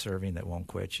gift of serving that won't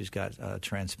quit. She's got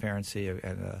transparency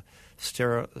and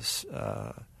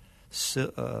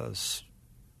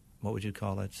what would you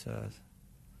call it?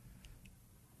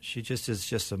 She just is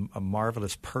just a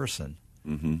marvelous person.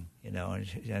 Mm-hmm. You know,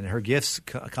 and her gifts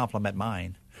complement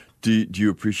mine. Do you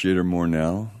appreciate her more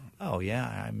now? Oh,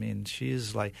 yeah. I mean,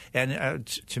 she's like – and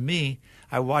to me,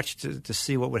 I watched to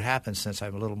see what would happen since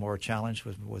I'm a little more challenged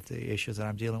with the issues that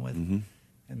I'm dealing with. Mm-hmm.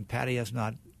 And Patty has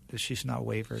not – she's not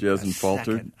wavered. She hasn't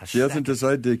faltered? She hasn't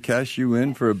decided to cash you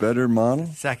in for a better model?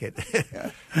 Second.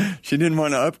 She didn't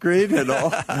want to upgrade at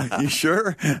all? You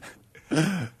sure?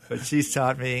 But she's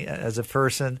taught me as a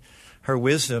person – her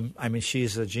wisdom, I mean,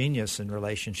 she's a genius in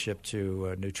relationship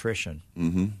to nutrition,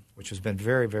 which has been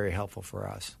very, very helpful for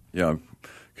us. Yeah,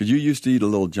 because you used to eat a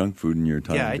little junk food in your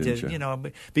time, yeah, I didn't did. you? You know,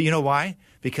 but you know why?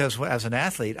 Because as an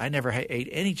athlete, I never ate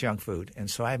any junk food, and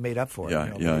so I made up for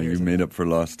it. You made up for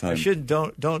lost time. I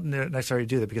don't necessarily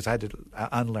do that because I had to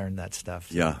unlearn that stuff.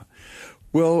 So. Yeah.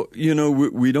 Well, you know,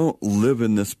 we don't live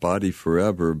in this body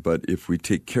forever, but if we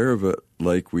take care of it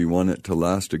like we want it to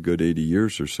last a good 80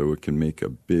 years or so, it can make a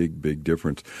big, big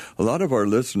difference. A lot of our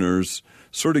listeners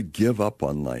sort of give up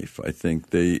on life. I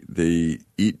think they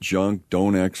eat junk,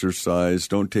 don't exercise,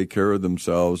 don't take care of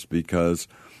themselves because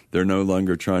they're no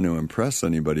longer trying to impress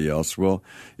anybody else. Well,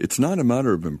 it's not a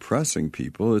matter of impressing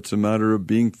people. It's a matter of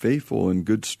being faithful and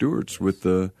good stewards with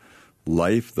the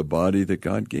life, the body that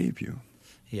God gave you.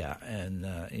 Yeah, and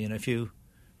you know,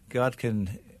 God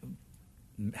can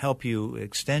help you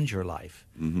extend your life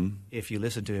if you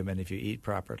listen to Him and if you eat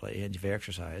properly and if you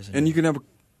exercise. And you can have a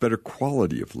better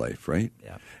quality of life, right?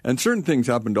 Yeah. And certain things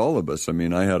happen to all of us. I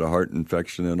mean, I had a heart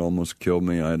infection that almost killed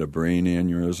me. I had a brain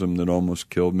aneurysm that almost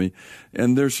killed me.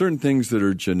 And there's certain things that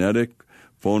are genetic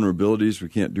vulnerabilities we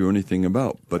can't do anything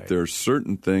about. But there are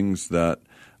certain things that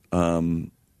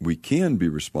we can be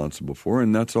responsible for,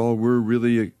 and that's all we're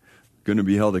really going to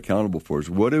be held accountable for is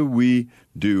what do we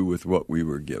do with what we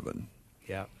were given?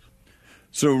 Yeah.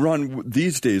 So, Ron,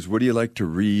 these days, what do you like to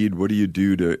read? What do you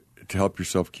do to help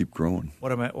yourself keep growing?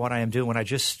 What I am doing when I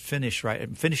just finished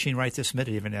finishing right this minute,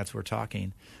 even as we're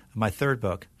talking, my third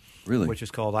book, really, which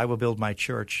is called "I Will Build My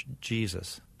Church,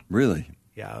 Jesus." Really?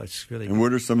 Yeah, it's really. And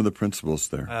what are some of the principles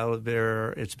there?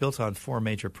 It's built on four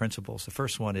major principles. The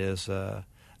first one is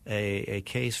a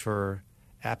case for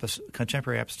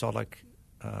contemporary apostolic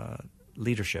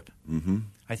leadership. Mm-hmm.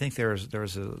 I think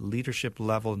there's a leadership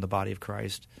level in the body of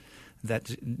Christ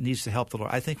that needs to help the Lord.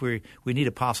 I think we need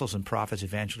apostles and prophets,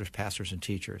 evangelists, pastors and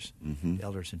teachers,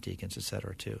 elders and deacons,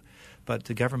 etc. too. But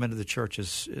the government of the church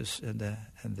is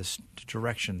this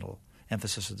directional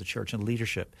emphasis of the church and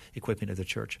leadership equipping of the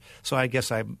church. So I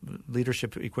guess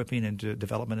leadership equipping and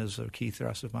development is a key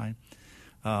thrust of mine.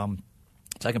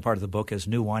 Second part of the book is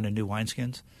new wine and new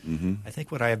wineskins. Mm-hmm. I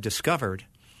think what I have discovered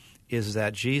is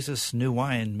that Jesus' new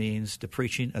wine means the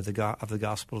preaching of the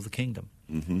gospel of the kingdom.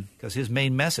 Because his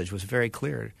main message was very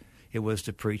clear. It was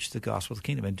to preach the gospel of the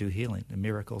kingdom and do healing and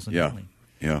miracles and healing.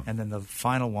 Yeah. And then the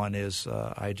final one is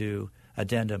I do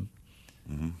addendum.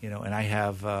 You know, and I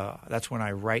have that's when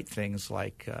I write things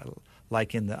like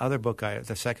in the other book,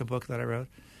 the second book that I wrote,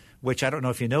 which I don't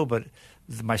know if you know, but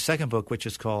my second book, which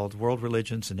is called World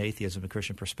Religions and Atheism: A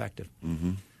Christian Perspective.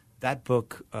 That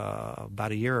book,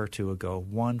 about a year or two ago,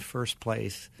 won first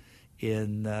place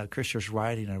in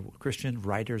Christian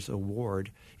Writers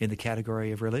Award in the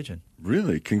category of religion.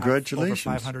 Really? Congratulations.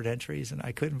 Over 500 entries, and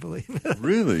I couldn't believe it.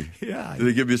 Really? Yeah. Did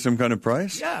they give you some kind of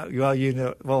prize? Yeah.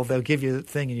 Well, they'll give you the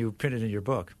thing and you print it in your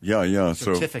book. Yeah.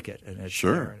 Certificate. And it's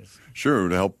sure. Sure.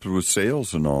 It helped with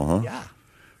sales and all, huh? Yeah.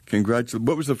 Congratulations.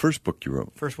 What was the first book you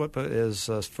wrote? First book is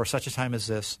For Such a Time as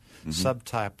This.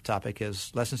 Subtopic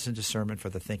is Lessons in Discernment for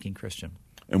the Thinking Christian.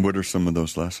 And what are some of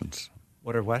those lessons?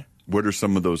 What are what? What are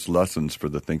some of those lessons for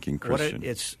the thinking Christian?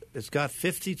 It's got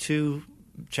 52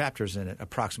 chapters in it,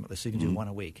 approximately, so you can do one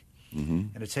a week.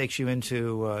 And it takes you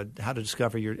into how to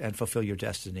discover and fulfill your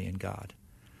destiny in God,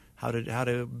 how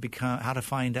to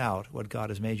find out what God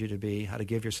has made you to be, how to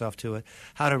give yourself to it,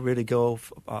 how to really go,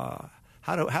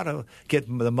 how to get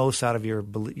the most out of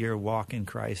your walk in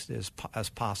Christ as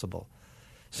possible.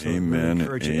 So Amen.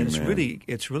 Really Amen.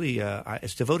 And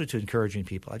it's devoted to encouraging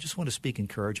people. I just want to speak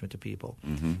encouragement to people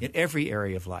in every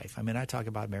area of life. I mean, I talk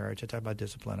about marriage, I talk about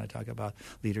discipline, I talk about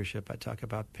leadership, I talk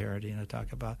about parenting, I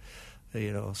talk about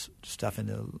stuff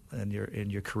in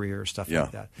your career, stuff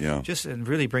like that. Yeah. Just and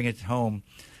really bring it home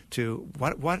to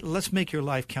what. Let's make your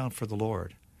life count for the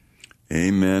Lord.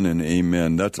 Amen and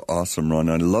amen. That's awesome, Ron.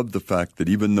 I love the fact that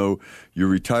even though you're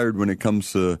retired when it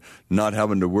comes to not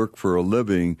having to work for a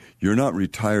living, you're not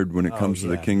retired when it comes to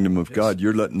the kingdom of God.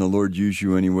 You're letting the Lord use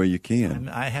you any way you can.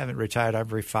 I haven't retired. I've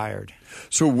refired.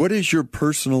 So what is your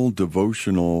personal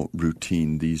devotional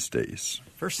routine these days?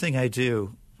 First thing I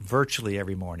do virtually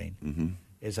every morning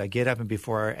is I get up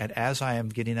and as I am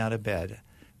getting out of bed,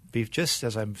 just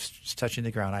as I'm touching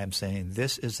the ground, I am saying,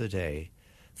 "This is the day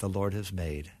the Lord has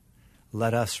made.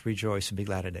 Let us rejoice and be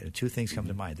glad in it." And two things come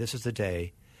to mind. This is the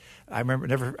day. I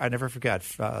never forgot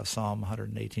Psalm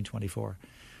 118:24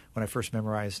 when I first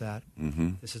memorized that.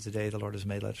 This is the day the Lord has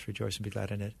made. Let us rejoice and be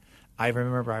glad in it. I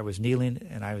remember I was kneeling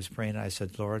and I was praying. And I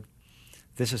said, "Lord,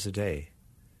 this is the day."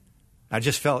 I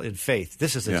just felt in faith.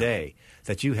 This is the day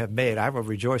that you have made. I will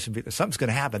rejoice and be. Something's going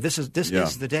to happen. This is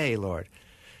the day, Lord.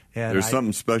 And there's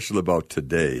something special about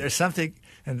today. There's something.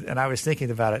 And I was thinking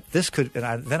about it.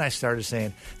 Then I started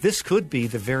saying, this could be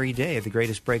the very day of the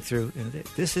greatest breakthrough in the day.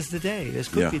 This is the day. This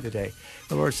could be the day.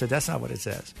 The Lord said, that's not what it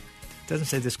says. It doesn't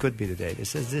say this could be the day. It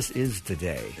says this is the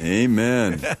day.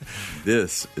 Amen.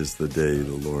 This is the day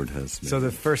the Lord has made. So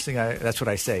the first thing, that's what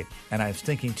I say. And I was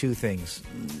thinking two things,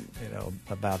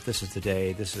 about this is the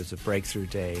day, this is a breakthrough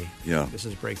day, this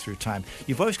is a breakthrough time.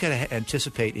 You've always got to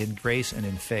anticipate in grace and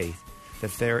in faith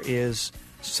that there is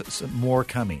some more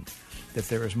coming. That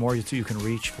there is more you can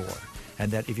reach for,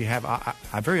 and that if you have,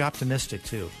 I'm very optimistic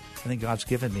too. I think God's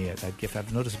given me that gift.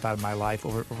 I've noticed about in my life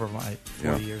over my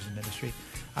 40 years in ministry.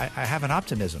 I have an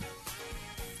optimism.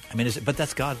 I mean, but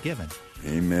that's God given.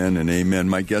 Amen and amen.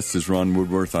 My guest is Ron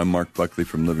Woodworth. I'm Mark Buckley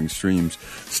from Living Streams.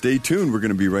 Stay tuned. We're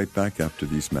going to be right back after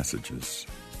these messages.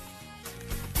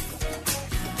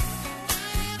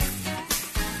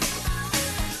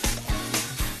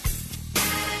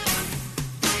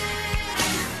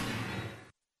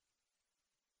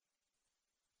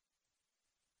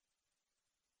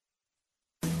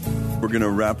 We're going to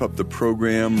wrap up the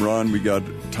program. Ron, we got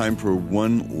time for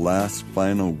one last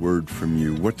final word from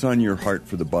you. What's on your heart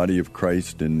for the body of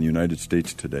Christ in the United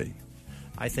States today?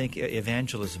 I think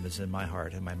evangelism is in my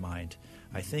heart and my mind.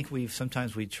 I think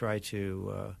sometimes we try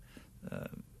to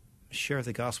share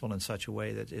the gospel in such a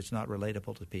way that it's not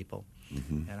relatable to people.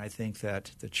 And I think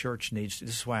that the church needs to,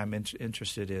 this is why I'm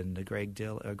interested in the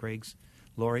Greg's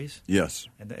Laurie's. Yes.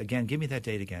 And again, give me that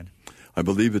date again. I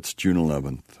believe it's June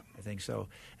 11th. I think so.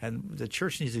 And the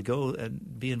church needs to go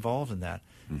and be involved in that.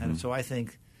 And so I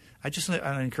think, I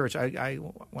encourage,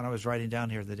 when I was writing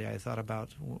down here the day, I thought about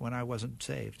when I wasn't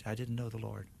saved. I didn't know the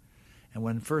Lord. And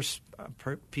when first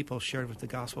people shared the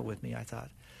gospel with me, I thought,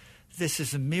 this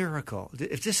is a miracle.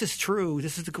 If this is true,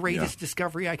 this is the greatest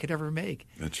discovery I could ever make.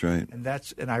 That's right.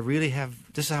 And I really have,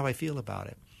 this is how I feel about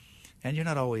it. And you're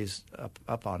not always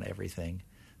up on everything.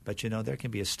 But, there can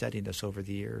be a steadiness over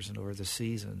the years and over the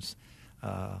seasons.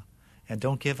 And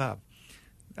don't give up.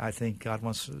 I think God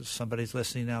wants somebody's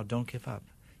listening now. Don't give up.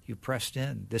 You pressed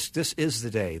in. This is the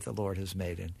day the Lord has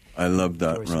made. And I love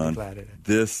that, Ron.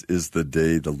 This is the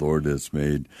day the Lord has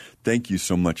made. Thank you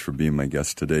so much for being my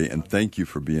guest today, and thank you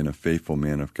for being a faithful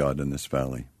man of God in this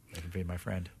valley. Thank you for being my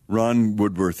friend. Ron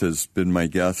Woodworth has been my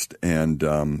guest,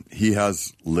 and he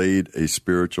has laid a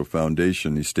spiritual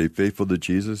foundation. He stayed faithful to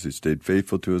Jesus. He stayed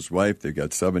faithful to his wife. They've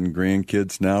got 7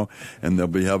 grandkids now, and they'll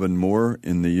be having more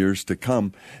in the years to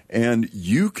come. And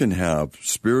you can have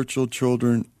spiritual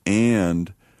children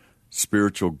and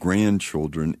spiritual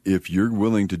grandchildren if you're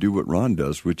willing to do what Ron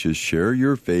does, which is share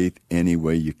your faith any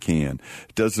way you can.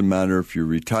 It doesn't matter if you're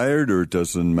retired or it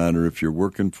doesn't matter if you're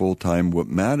working full-time. What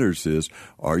matters is,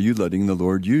 are you letting the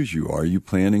Lord use you? Are you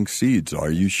planting seeds?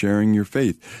 Are you sharing your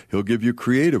faith? He'll give you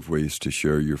creative ways to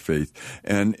share your faith.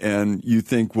 And you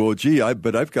think, well, gee,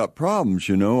 but I've got problems,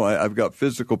 I've got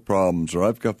physical problems or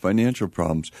I've got financial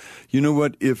problems. You know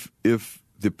what? If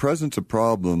the presence of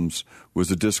problems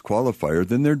was a disqualifier,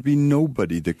 then there'd be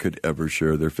nobody that could ever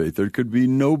share their faith. There could be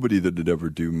nobody that would ever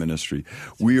do ministry.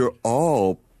 We are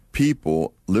all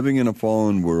people living in a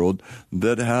fallen world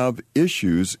that have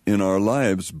issues in our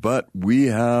lives, but we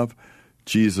have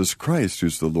Jesus Christ,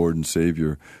 who's the Lord and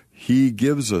Savior. He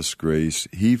gives us grace.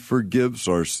 He forgives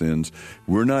our sins.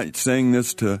 We're not saying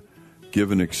this to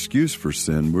give an excuse for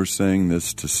sin. We're saying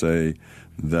this to say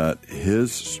that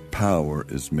His power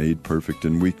is made perfect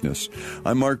in weakness.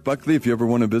 I'm Mark Buckley. If you ever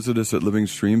want to visit us at Living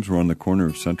Streams, we're on the corner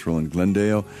of Central and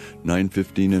Glendale,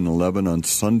 9:15 and 11 on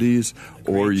Sundays.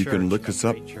 Or you can look us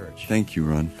up. Thank you,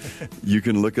 Ron. You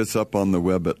can look us up on the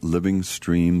web at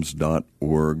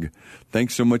livingstreams.org.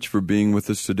 Thanks so much for being with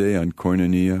us today on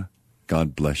Koinonia.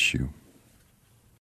 God bless you.